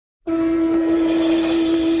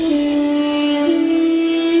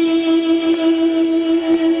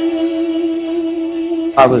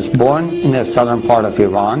I was born in the southern part of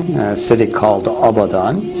Iran, a city called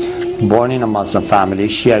Abadan, born in a Muslim family,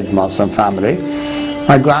 Shiite Muslim family.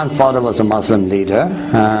 My grandfather was a Muslim leader,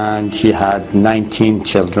 and he had 19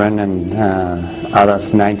 children, and out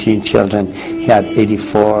of 19 children, he had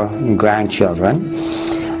 84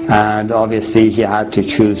 grandchildren. And obviously he had to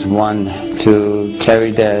choose one to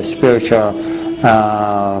carry the spiritual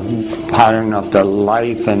pattern of the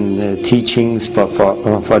life and the teachings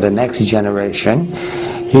for the next generation.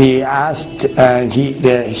 He asked,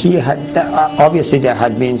 he had, obviously there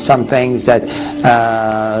had been some things that,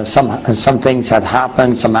 some things had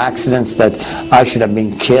happened, some accidents that I should have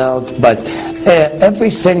been killed, but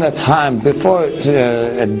every single time before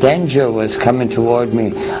a danger was coming toward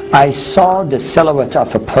me, I saw the silhouette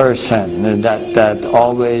of a person that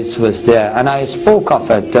always was there, and I spoke of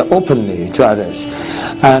it openly to others.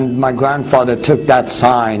 And my grandfather took that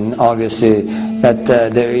sign, obviously, that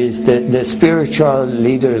there is the spiritual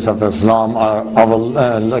leaders of Islam are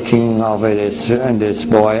looking over this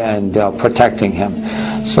boy, and they are protecting him.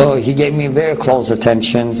 So he gave me very close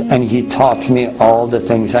attention, and he taught me all the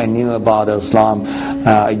things I knew about Islam.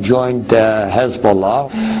 I joined Hezbollah.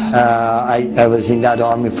 I was in that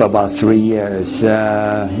army for about 3 years.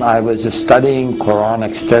 I was studying Quran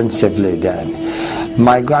extensively then.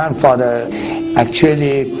 My grandfather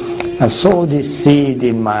actually sowed this seed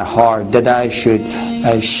in my heart that I should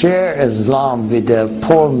share Islam with the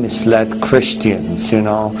poor, misled Christians,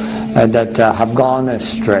 that have gone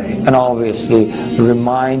astray, and obviously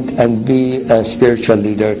remind and be a spiritual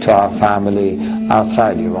leader to our family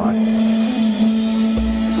outside Iran.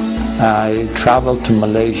 I traveled to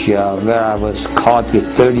Malaysia, where I was caught with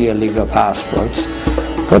 30 illegal passports,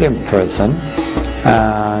 put in prison.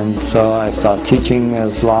 And so I started teaching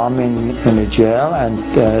Islam in the jail,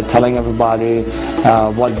 and telling everybody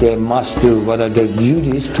what they must do, what are their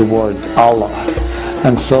duties toward Allah.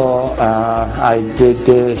 And so I did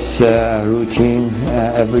this routine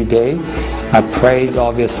every day. I prayed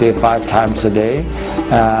obviously 5 times a day.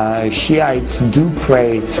 Shiites do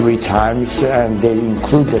pray 3 times, and they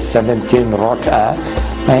include the 17 rak'ah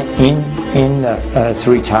in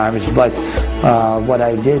 3 times. But what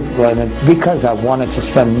I did, because I wanted to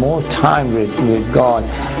spend more time with God,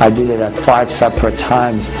 I did it at 5 separate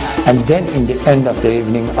times. And then in the end of the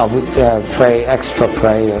evening, I would pray extra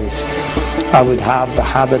prayers. I would have the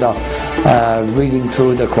habit of reading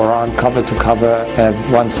through the Quran cover to cover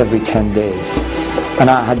once every 10 days. And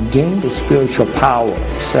I had gained the spiritual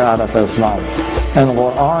powers out of Islam. In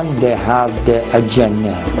Quran they have the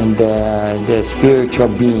Jannah and the spiritual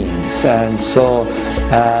beings, and so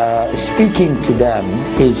speaking to them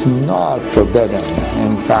is not forbidden.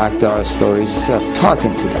 In fact, there are stories of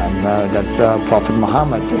talking to them that Prophet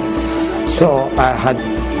Muhammad did. So I had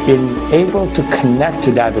been able to connect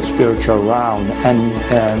to that spiritual realm,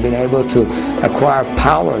 and been able to acquire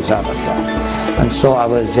powers out of that. And so I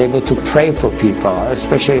was able to pray for people,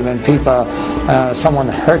 especially when people, someone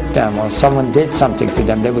hurt them or someone did something to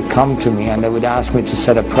them. They would come to me and they would ask me to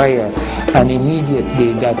say a prayer, and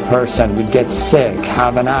immediately that person would get sick,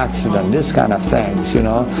 have an accident, this kind of things,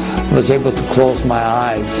 I was able to close my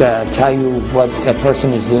eyes, tell you what a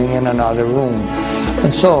person is doing in another room.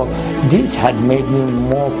 And so this had made me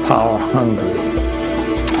more power hungry,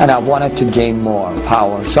 and I wanted to gain more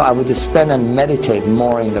power. So I would spend and meditate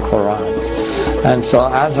more in the Quran. And so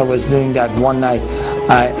as I was doing that one night,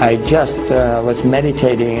 I just was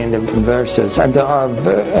meditating in the verses, and there are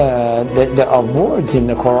words in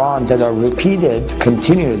the Quran that are repeated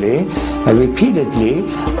continually, repeatedly,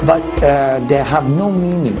 but they have no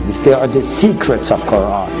meanings. They are the secrets of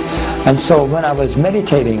Quran. And so when I was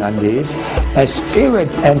meditating on this, a spirit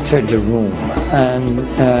entered the room, and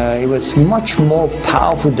it was much more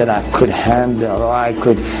powerful than I could handle, or I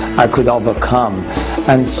could overcome.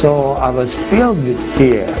 And so I was filled with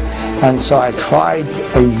fear. And so I tried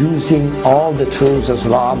using all the tools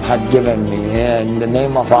Islam had given me. In the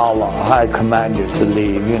name of Allah, I command you to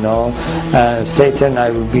leave, Satan, I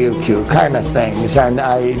rebuke you, kind of things. And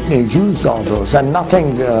I used all those, and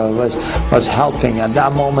nothing was helping. At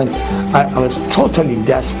that moment, I was totally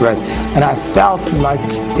desperate, and I felt like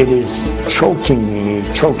it is choking me,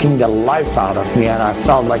 choking the life out of me, and I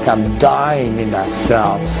felt like I'm dying in that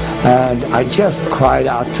cell. And I just cried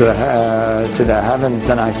out to the heavens,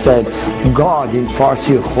 and I said, God, in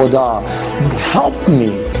Farsi, Khuda, help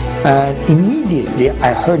me. And immediately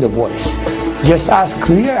I heard a voice, just as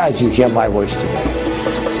clear as you hear my voice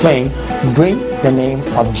today, saying, bring the name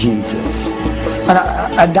of Jesus. And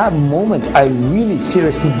at that moment, I really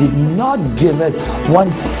seriously did not give it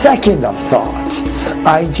 1 second of thought.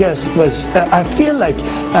 I feel like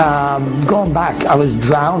going back, I was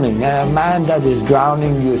drowning. And a man that is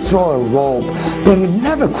drowning, you throw a rope, they will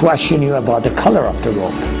never question you about the color of the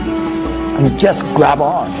rope. And just grab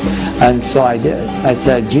on. And so I did. I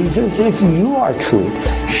said, Jesus, if you are truth,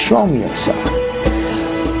 show me yourself.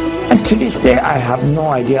 And to this day, I have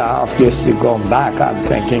no idea. Obviously, going back, I'm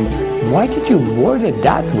thinking, why did you word it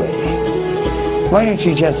that way? Why didn't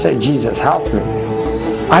you just say, Jesus, help me?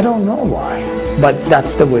 I don't know why, but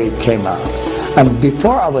that's the way it came out. And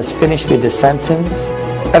before I was finished with the sentence,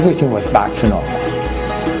 everything was back to normal.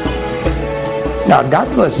 Now, that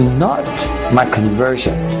was not my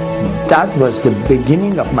conversion. That was the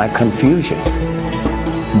beginning of my confusion.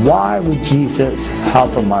 Why would Jesus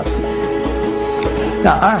help a Muslim?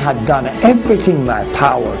 Now, I had done everything in my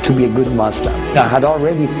power to be a good Muslim. I had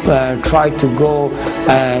already tried to go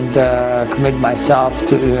and commit myself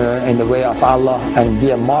in the way of Allah and be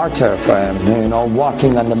a martyr for Him,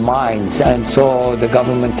 walking on the mines. And so the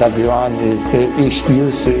government of Iran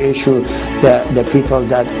used to issue the people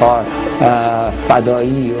that are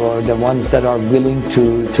fadai, or the ones that are willing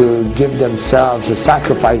to give themselves, to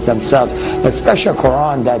sacrifice themselves, a special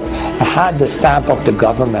Quran that had the stamp of the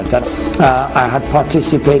government. That I had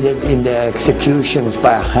participated in the executions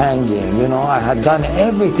by hanging. I had done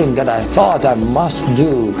everything that I thought I must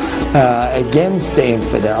do against the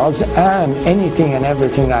infidels, and anything and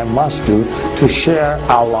everything I must do to share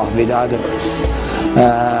Allah with others.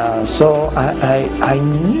 So I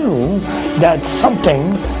knew that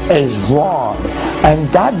something is wrong,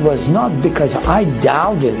 and that was not because I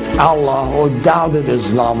doubted Allah or doubted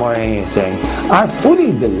Islam or anything. I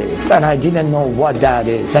fully believed, and I didn't know what that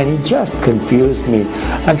is, and it just confused me.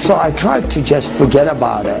 And so I tried to just forget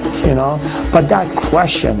about it, But that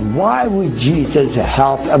question, why would Jesus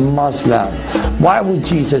help a Muslim? Why would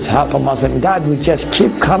Jesus help a Muslim? That would just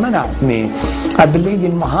keep coming at me. I believe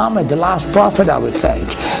in Muhammad, the last prophet, I would think.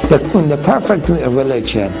 In the perfect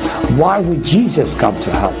religion, why would Jesus come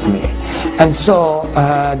to help me? And so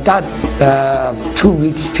that 2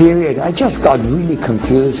 weeks period, I just got really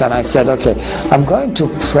confused, and I said, okay, I'm going to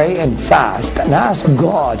pray and fast and ask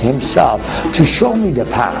God Himself to show me the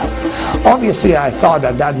path. Obviously, I thought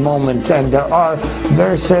at that moment, and there are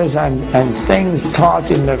verses and things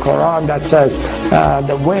taught in the Quran that says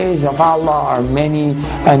the ways of Allah are many,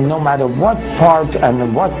 and no matter what part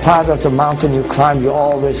and what part of the mountain you climb, you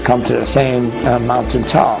always come to the same mountain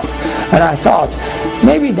top. And I thought,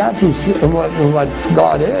 maybe that is what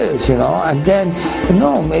God is, and then,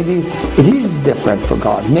 no, maybe it is different for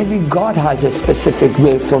God. Maybe God has a specific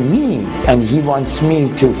way for me, and He wants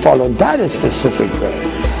me to follow that specific way.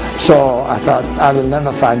 So I thought, I will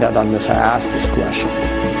never find out unless I ask this question.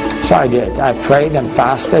 So I did. I prayed and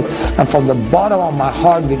fasted, and from the bottom of my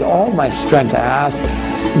heart, with all my strength, I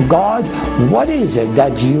asked, God, what is it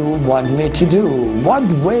that you want me to do? What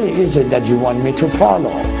way is it that you want me to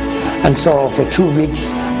follow? And so for 2 weeks,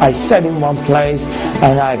 I sat in one place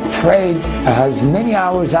and I prayed as many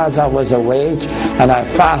hours as I was awake, and I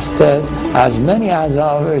fasted as many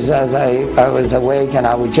hours as I was awake, and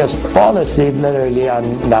I would just fall asleep literally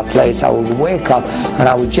on that place. I would wake up and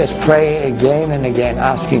I would just pray again and again,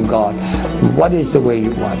 asking God, what is the way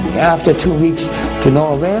you want me? After 2 weeks, to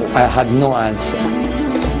no avail, I had no answer.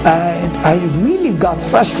 And I really got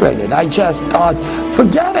frustrated. I just thought,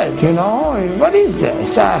 forget it, what is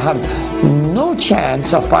this? I have no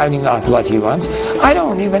chance of finding out what He wants. I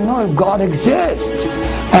don't even know if God exists.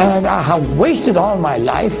 And I have wasted all my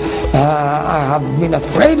life. I have been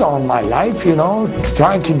afraid all my life,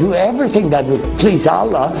 trying to do everything that would please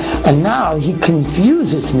Allah. And now He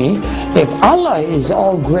confuses me. If Allah is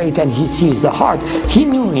all great and He sees the heart, He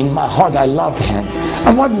knew in my heart I love Him.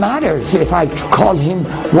 And what matters if I call Him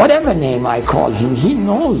whatever name I call Him? He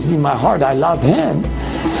knows in my heart I love Him.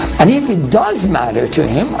 And if it does matter to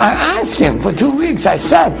Him, I asked Him for 2 weeks. I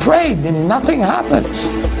sat, prayed, and nothing happened.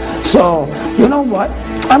 So, you know what?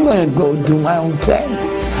 I'm going to go do my own thing.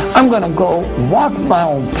 I'm going to go walk my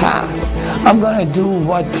own path. I'm going to do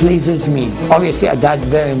what pleases me. Obviously, at that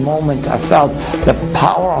very moment, I felt the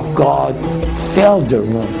power of God filled the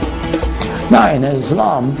room. Now, in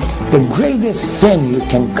Islam, the greatest sin you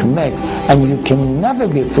can commit, and you can never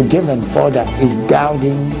be forgiven for that, is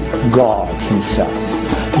doubting God Himself,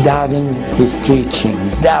 doubting His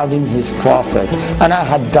teachings, doubting His prophet. And I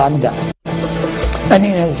had done that. And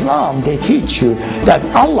in Islam, they teach you that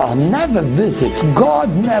Allah never visits, God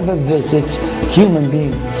never visits human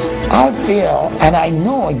beings. I feel, and I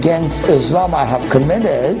know against Islam I have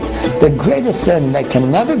committed the greatest sin that can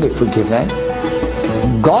never be forgiven,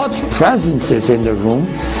 God's presence is in the room,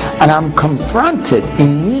 and I'm confronted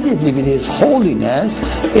immediately with His holiness.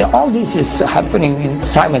 All this is happening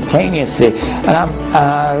simultaneously, and I'm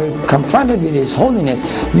confronted with His holiness,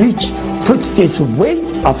 which puts this weight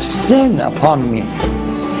of sin upon me.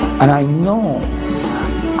 And I know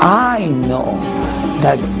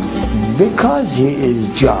that because He is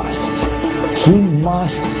just, He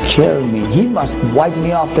must kill me. He must wipe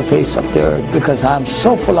me off the face of the earth because I'm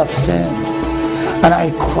so full of sin. And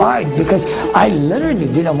I cried because I literally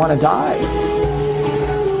didn't want to die.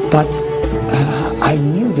 But I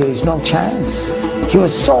knew there is no chance. He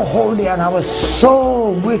was so holy and I was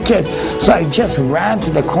so wicked. So I just ran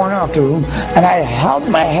to the corner of the room and I held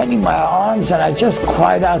my head in my arms and I just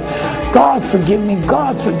cried out, God forgive me,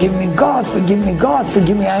 God forgive me, God forgive me, God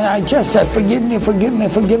forgive me. And I just said, forgive me, forgive me,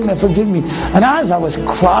 forgive me, forgive me. And as I was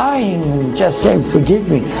crying and just saying, forgive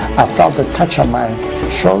me, I felt a touch on my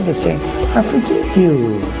shoulder saying, I forgive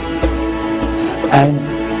you. And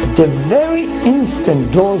the very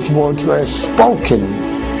instant those words were spoken,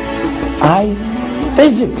 I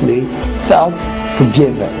physically felt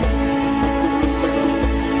forgiven.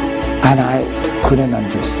 And I couldn't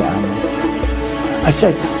understand it. I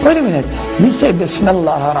said, wait a minute, we say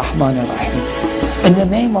Bismillah ar-Rahman ar-Rahim in the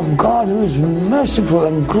name of God who is merciful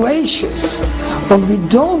and gracious. But we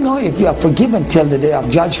don't know if we are forgiven till the day of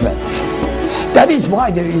judgment. That is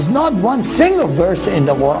why there is not one single verse in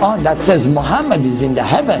the Quran that says Muhammad is in the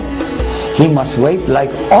heaven. He must wait like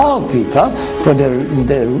all people for the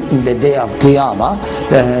day of Qiyamah,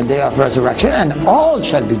 the day of resurrection, and all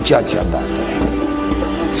shall be judged on that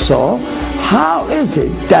day. So, how is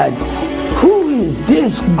it that, who is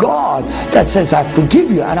this God that says, I forgive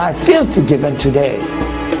you and I feel forgiven today?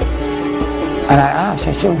 And I asked,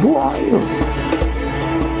 I said, who are you?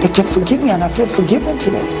 That you forgive me and I feel forgiven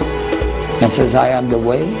today. And says, I am the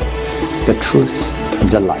way, the truth, and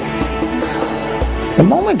the life. The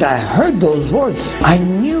moment I heard those words, I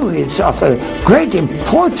knew it's of a great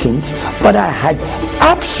importance, but I had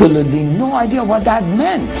absolutely no idea what that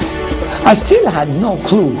meant. I still had no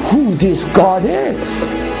clue who this God is.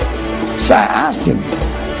 So I asked him,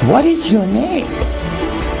 what is your name?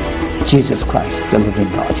 Jesus Christ, the living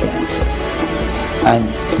God, he answered. And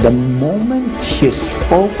the moment he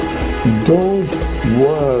spoke those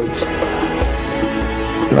words,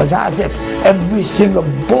 it was as if every single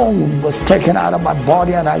bone was taken out of my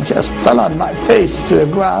body and I just fell on my face to the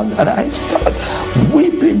ground and I started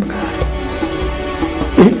weeping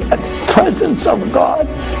in the presence of God.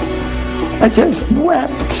 I just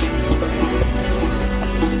wept.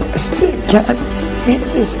 I still can't,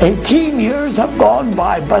 this 18 years have gone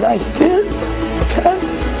by, but I still can't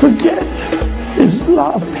forget His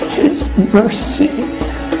love, His mercy,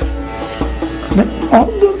 and all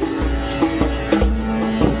the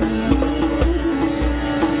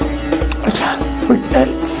forget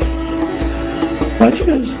what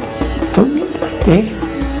is for me that day.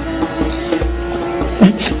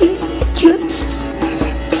 And He just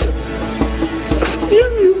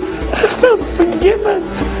forgive you. I'm forgiven.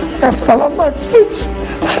 I fell on my face.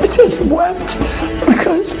 I just wept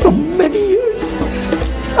because for many years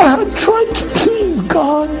I had tried to please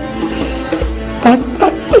God, but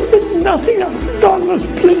nothing I have done was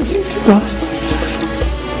pleasing to God.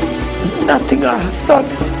 Nothing I have done.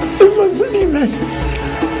 It wasn't even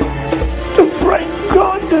the bright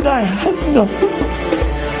God that I had known.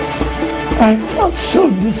 I felt so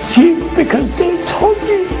deceived because they told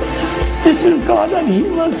me this is God and He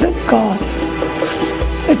wasn't God.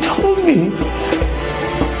 They told me,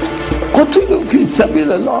 "Qatulu fi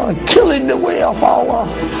sabilillah," kill in the way of Allah.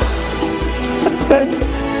 But then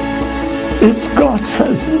this God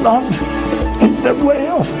has loved in the way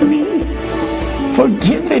of me,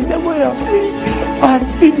 forgive in the way of me,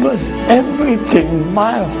 and it was everything.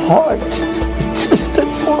 My heart insisted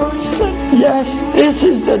for us. Yes, this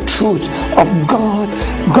is the truth of God.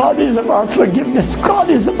 God is about forgiveness. God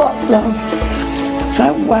is about love. So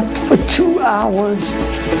I wept for 2 hours.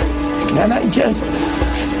 And I just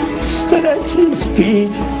stood at His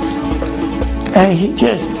feet. And He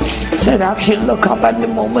just said, Afshin, look up. At the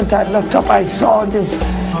moment I looked up, I saw this.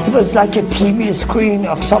 It was like a TV screen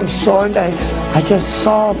of some sort. I just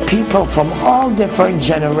saw people from all different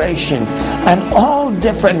generations and all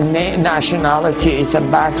different nationalities and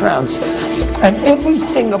backgrounds. And every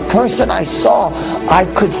single person I saw, I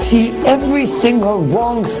could see every single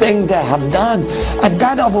wrong thing they have done. And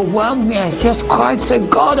that overwhelmed me. I just cried, said,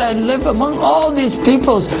 God, I live among all these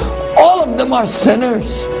peoples. All of them are sinners.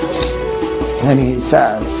 And He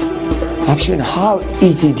says, Afshin, how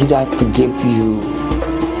easy did I forgive you?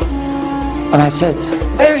 And I said,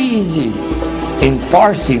 very easy. in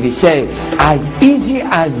Farsi we say, as easy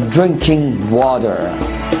as drinking water.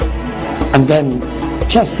 And then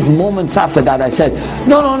just moments after that I said,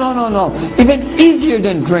 no, even easier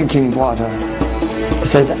than drinking water.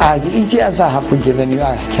 He says, as easy as I have forgiven you,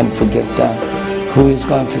 I can forgive them. Who is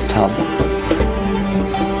going to tell them?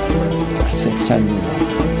 I said, send me one.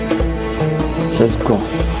 He says, go.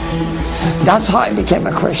 That's how I became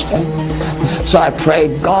a Christian. So I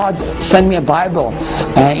prayed, God, send me a Bible.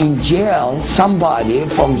 In jail, somebody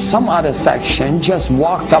from some other section just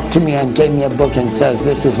walked up to me and gave me a book and says,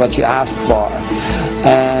 this is what you asked for.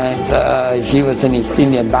 And he was an East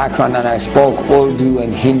Indian background, and I spoke Urdu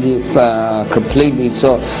and Hindi completely.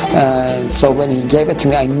 So when he gave it to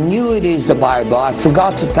me, I knew it is the Bible. I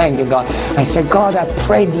forgot to thank God. I said, God, I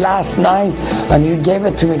prayed last night, and you gave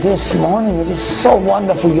it to me this morning. It is so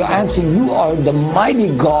wonderful. Your answer, you are the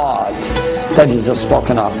mighty God that is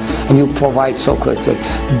spoken of, and you provide so quickly.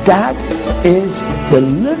 That is the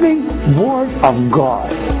living Word of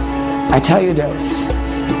God. I tell you this.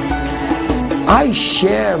 I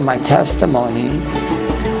share my testimony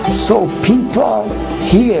so people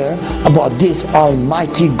hear about this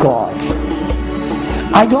Almighty God.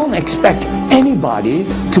 I don't expect anybody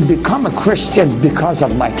to become a Christian because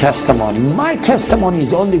of my testimony. My testimony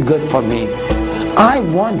is only good for me. I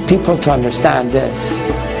want people to understand this.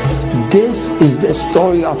 This is the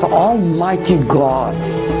story of Almighty God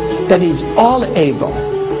that is all able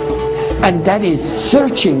and that is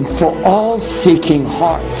searching for all seeking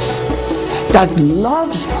hearts, that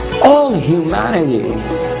loves all humanity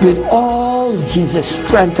with all his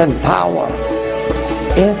strength and power.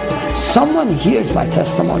 If someone hears my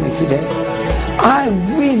testimony today, I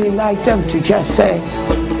really like them to just say,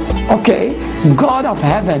 okay, God of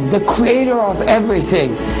heaven, the creator of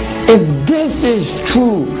everything, if this is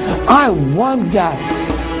true, I want that.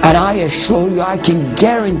 And I assure you, I can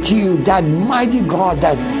guarantee you that mighty God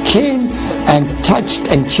that came and touched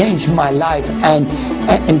and changed my life and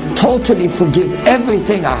totally forgive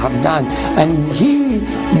everything I have done. And he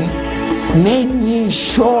made me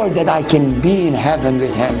sure that I can be in heaven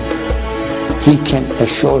with him. He can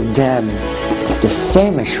assure them of the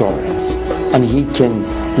same assurance, and he can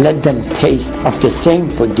let them taste of the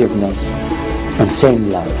same forgiveness and same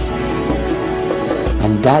love.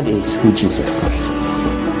 And that is who Jesus Christ is.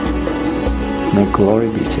 May glory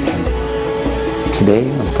be to him, today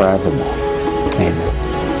and forevermore. Amen.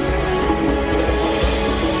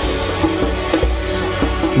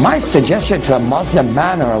 My suggestion to a Muslim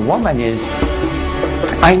man or a woman is,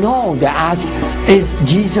 I know they ask, is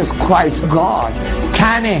Jesus Christ God?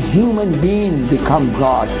 Can a human being become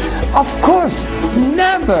God? Of course,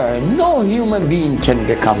 never. No human being can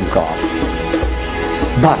become God.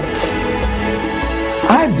 But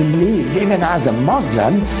I believe, even as a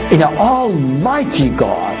Muslim, in an almighty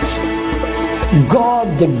God.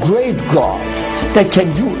 God, the great God, that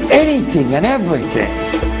can do anything and everything.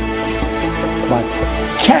 But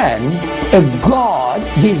can a God,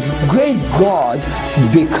 this great God,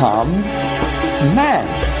 become man?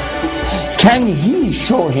 Can he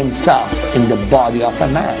show himself in the body of a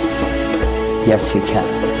man? Yes, he can.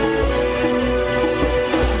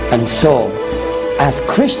 And so, as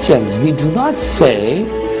Christians, we do not say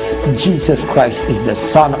Jesus Christ is the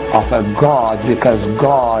Son of a God because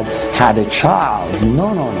God had a child.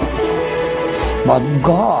 No. But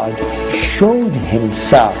God showed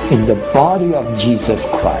himself in the body of Jesus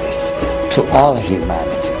Christ to all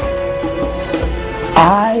humanity.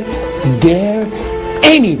 I dare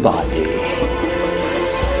anybody,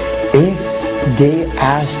 if they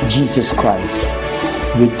ask Jesus Christ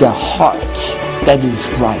with their heart that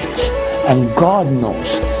is right, and God knows,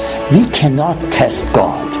 we cannot test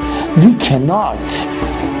God, we cannot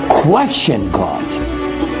question God,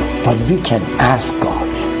 but we can ask God.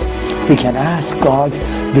 We can ask God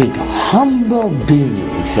with humble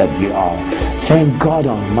beings that we are, saying, God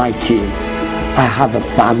Almighty, I have a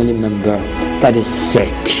family member that is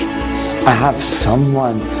sick. I have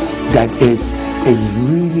someone that is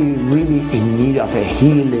really in need of a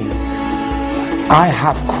healing. I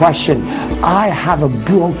have questions. I have a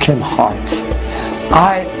broken heart.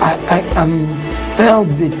 I am filled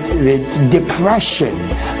with depression,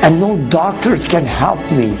 and no doctors can help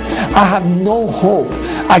me. I have no hope.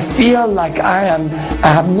 I feel like I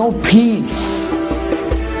have no peace.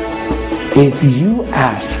 If you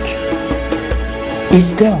ask, is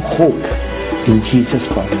there hope in Jesus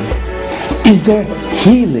for me? Is there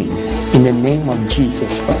healing in the name of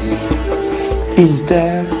Jesus for me? Is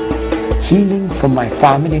there healing for my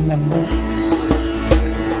family member?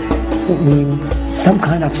 I mean, some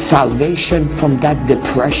kind of salvation from that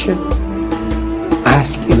depression?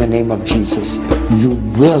 Ask in the name of Jesus. you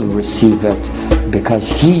will receive it, because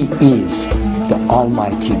He is the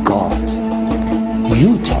Almighty God.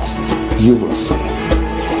 You test, you will see.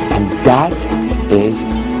 And that is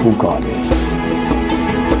who God is.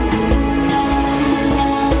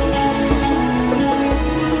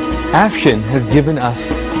 Afshin has given us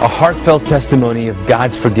a heartfelt testimony of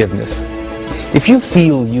God's forgiveness. If you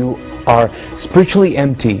feel you are spiritually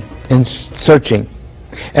empty and searching,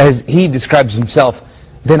 as he describes himself,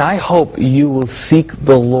 then I hope you will seek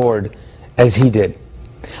the Lord as he did.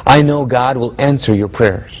 I know God will answer your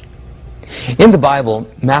prayers. In the Bible,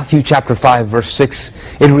 Matthew chapter 5, verse 6,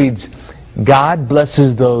 it reads, God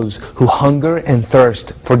blesses those who hunger and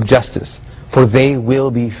thirst for justice, for they will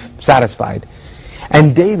be satisfied.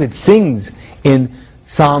 And David sings in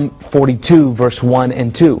Psalm 42, verse 1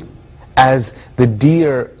 and 2, as the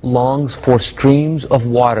deer longs for streams of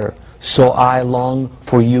water, so I long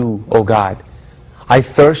for you, O God. I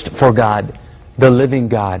thirst for God, the living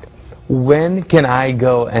God. When can I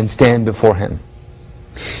go and stand before Him?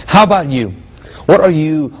 How about you? What are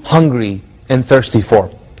you hungry and thirsty for?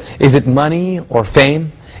 Is it money or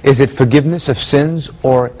fame? Is it forgiveness of sins,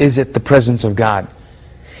 or is it the presence of God?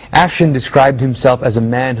 Afshin described himself as a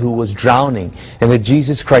man who was drowning, and that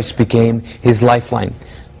Jesus Christ became his lifeline,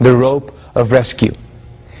 the rope of rescue.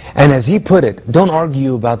 And as he put it, don't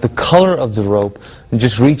argue about the color of the rope,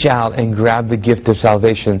 just reach out and grab the gift of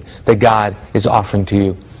salvation that God is offering to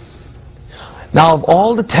you. Now, of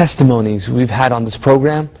all the testimonies we've had on this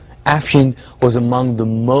program, Afshin was among the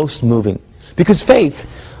most moving. Because faith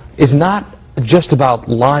is not just about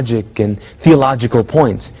logic and theological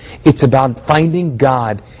points. It's about finding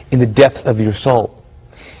God in the depths of your soul,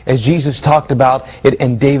 as Jesus talked about it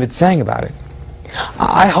and David sang about it.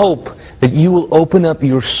 I hope that you will open up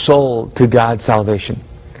your soul to God's salvation.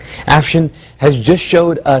 Afshin has just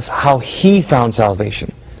showed us how he found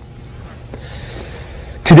salvation.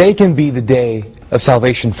 Today can be the day of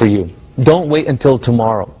salvation for you. Don't wait until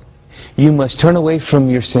tomorrow. You must turn away from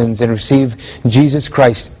your sins and receive Jesus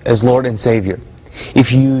Christ as Lord and Savior.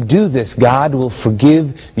 If you do this, God will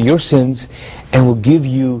forgive your sins and will give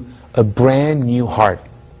you a brand new heart.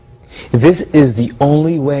 This is the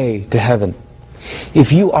only way to heaven.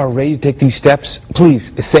 If you are ready to take these steps,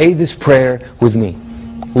 please say this prayer with me.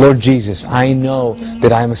 Lord Jesus, I know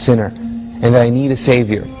that I am a sinner and that I need a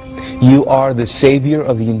Savior. You are the Savior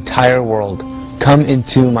of the entire world. Come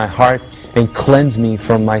into my heart and cleanse me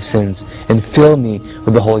from my sins and fill me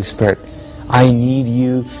with the Holy Spirit. I need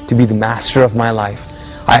you to be the master of my life.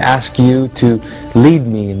 I ask you to lead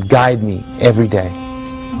me and guide me every day.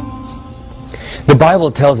 The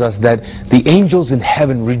Bible tells us that the angels in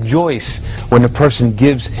heaven rejoice when a person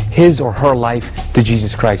gives his or her life to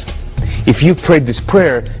Jesus Christ. If you've prayed this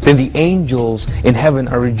prayer, then the angels in heaven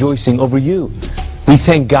are rejoicing over you. We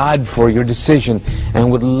thank God for your decision and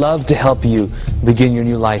would love to help you begin your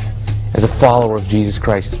new life as a follower of Jesus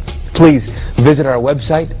Christ. Please visit our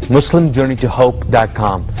website,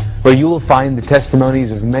 MuslimJourneyToHope.com, where you will find the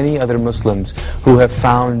testimonies of many other Muslims who have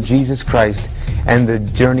found Jesus Christ and the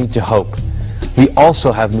journey to hope. We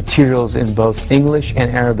also have materials in both English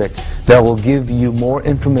and Arabic that will give you more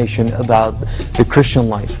information about the Christian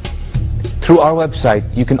life. Through our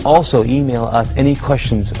website, you can also email us any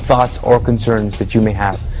questions, thoughts, or concerns that you may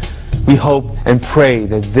have. We hope and pray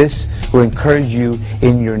that this will encourage you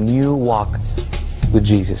in your new walk with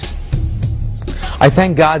Jesus. I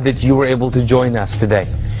thank God that you were able to join us today.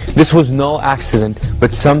 This was no accident,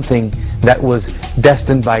 but something that was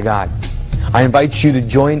destined by God. I invite you to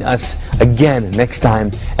join us again next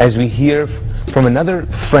time as we hear from another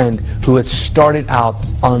friend who has started out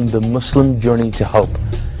on the Muslim journey to hope.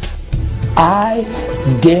 I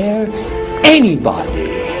dare anybody,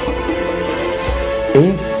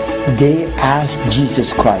 if they ask Jesus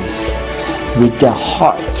Christ with their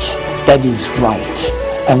heart that is right,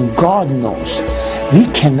 and God knows, we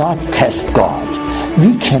cannot test God,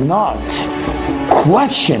 we cannot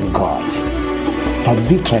question God, but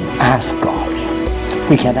we can ask God.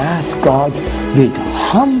 We can ask God with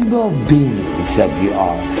humble beings that we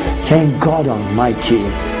are, saying, God Almighty,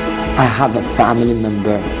 I have a family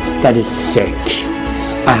member that is sick.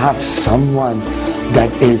 I have someone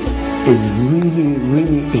that is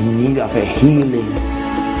really in need of a healing.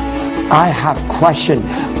 I have questions.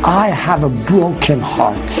 I have a broken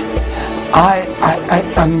heart. I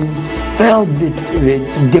am filled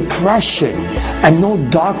with depression, and no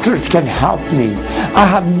doctors can help me. I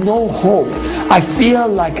have no hope. I feel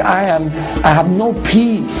like I have no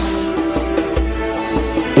peace.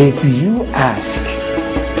 If you ask,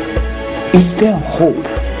 is there hope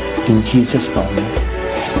in Jesus for me?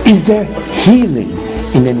 Is there healing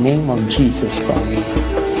in the name of Jesus for me?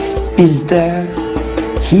 Is there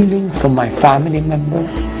healing for my family member?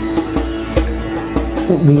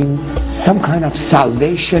 I mean, some kind of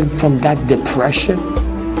salvation from that depression?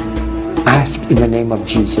 Ask in the name of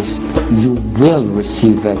Jesus. You will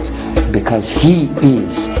receive it because He is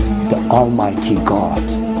the Almighty God.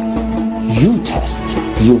 You test,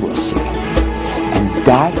 you will see. And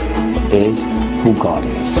that is who God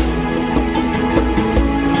is.